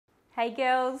Hey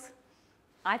girls,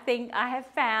 I think I have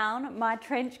found my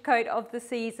trench coat of the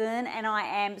season and I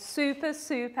am super,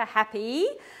 super happy.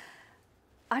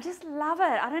 I just love it.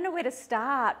 I don't know where to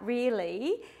start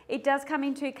really. It does come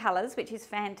in two colours, which is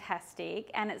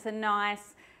fantastic, and it's a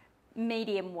nice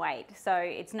medium weight, so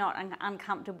it's not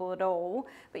uncomfortable at all.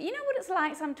 But you know what it's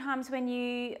like sometimes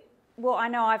when well, I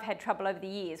know I've had trouble over the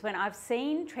years when I've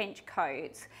seen trench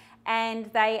coats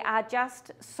and they are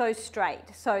just so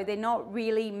straight, so they're not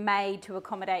really made to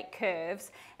accommodate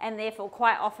curves, and therefore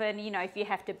quite often, you know, if you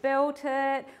have to belt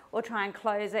it or try and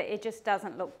close it, it just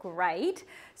doesn't look great.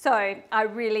 So I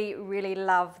really, really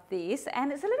love this,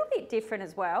 and it's a little bit different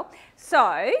as well.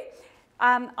 So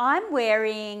I'm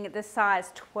wearing the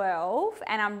size 12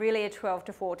 and I'm really a 12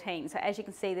 to 14. So as you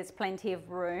can see, there's plenty of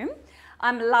room.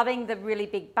 I'm loving the really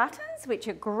big buttons, which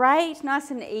are great, nice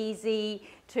and easy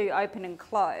to open and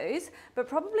close. But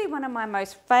probably one of my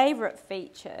most favourite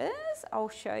features, I'll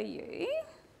show you,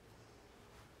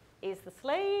 is the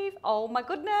sleeve. Oh my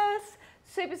goodness,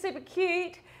 super, super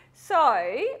cute.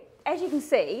 So as you can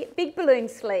see, big balloon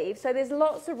sleeve, so there's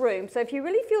lots of room. So if you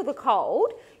really feel the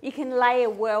cold, you can layer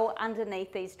well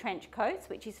underneath these trench coats,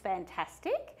 which is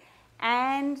fantastic.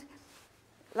 And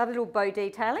love little bow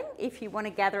detailing if you want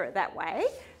to gather it that way.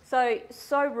 So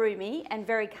roomy and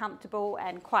very comfortable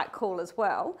and quite cool as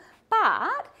well.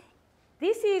 But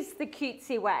this is the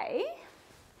cutesy way.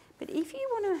 But if you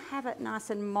want to have it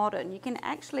nice and modern, you can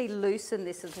actually loosen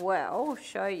this as well. I'll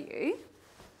show you.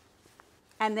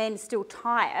 And then still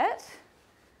tie it.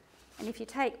 And if you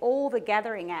take all the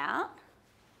gathering out,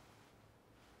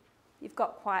 you've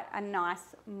got quite a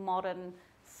nice modern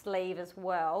sleeve as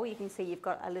well. You can see you've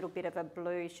got a little bit of a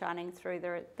blue shining through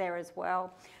there as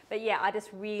well. But yeah, I just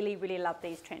really, really love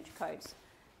these trench coats.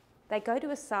 They go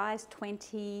to a size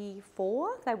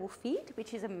 24, they will fit,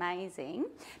 which is amazing.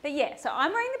 But yeah, so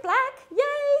I'm wearing the black,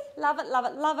 yay, love it, love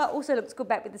it, love it. Also looks good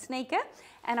back with the sneaker.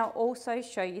 And I'll also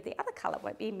show you the other colour,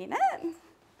 won't be a minute.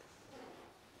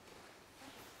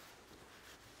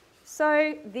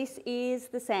 So this is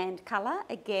the sand colour,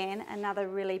 again another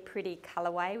really pretty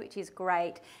colourway, which is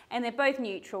great, and they're both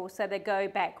neutral, so they go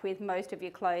back with most of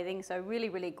your clothing, so really,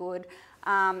 really good.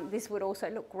 This would also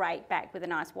look great back with a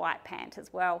nice white pant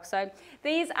as well. So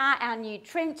these are our new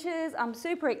trenches. I'm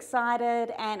super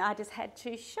excited and I just had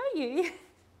to show you.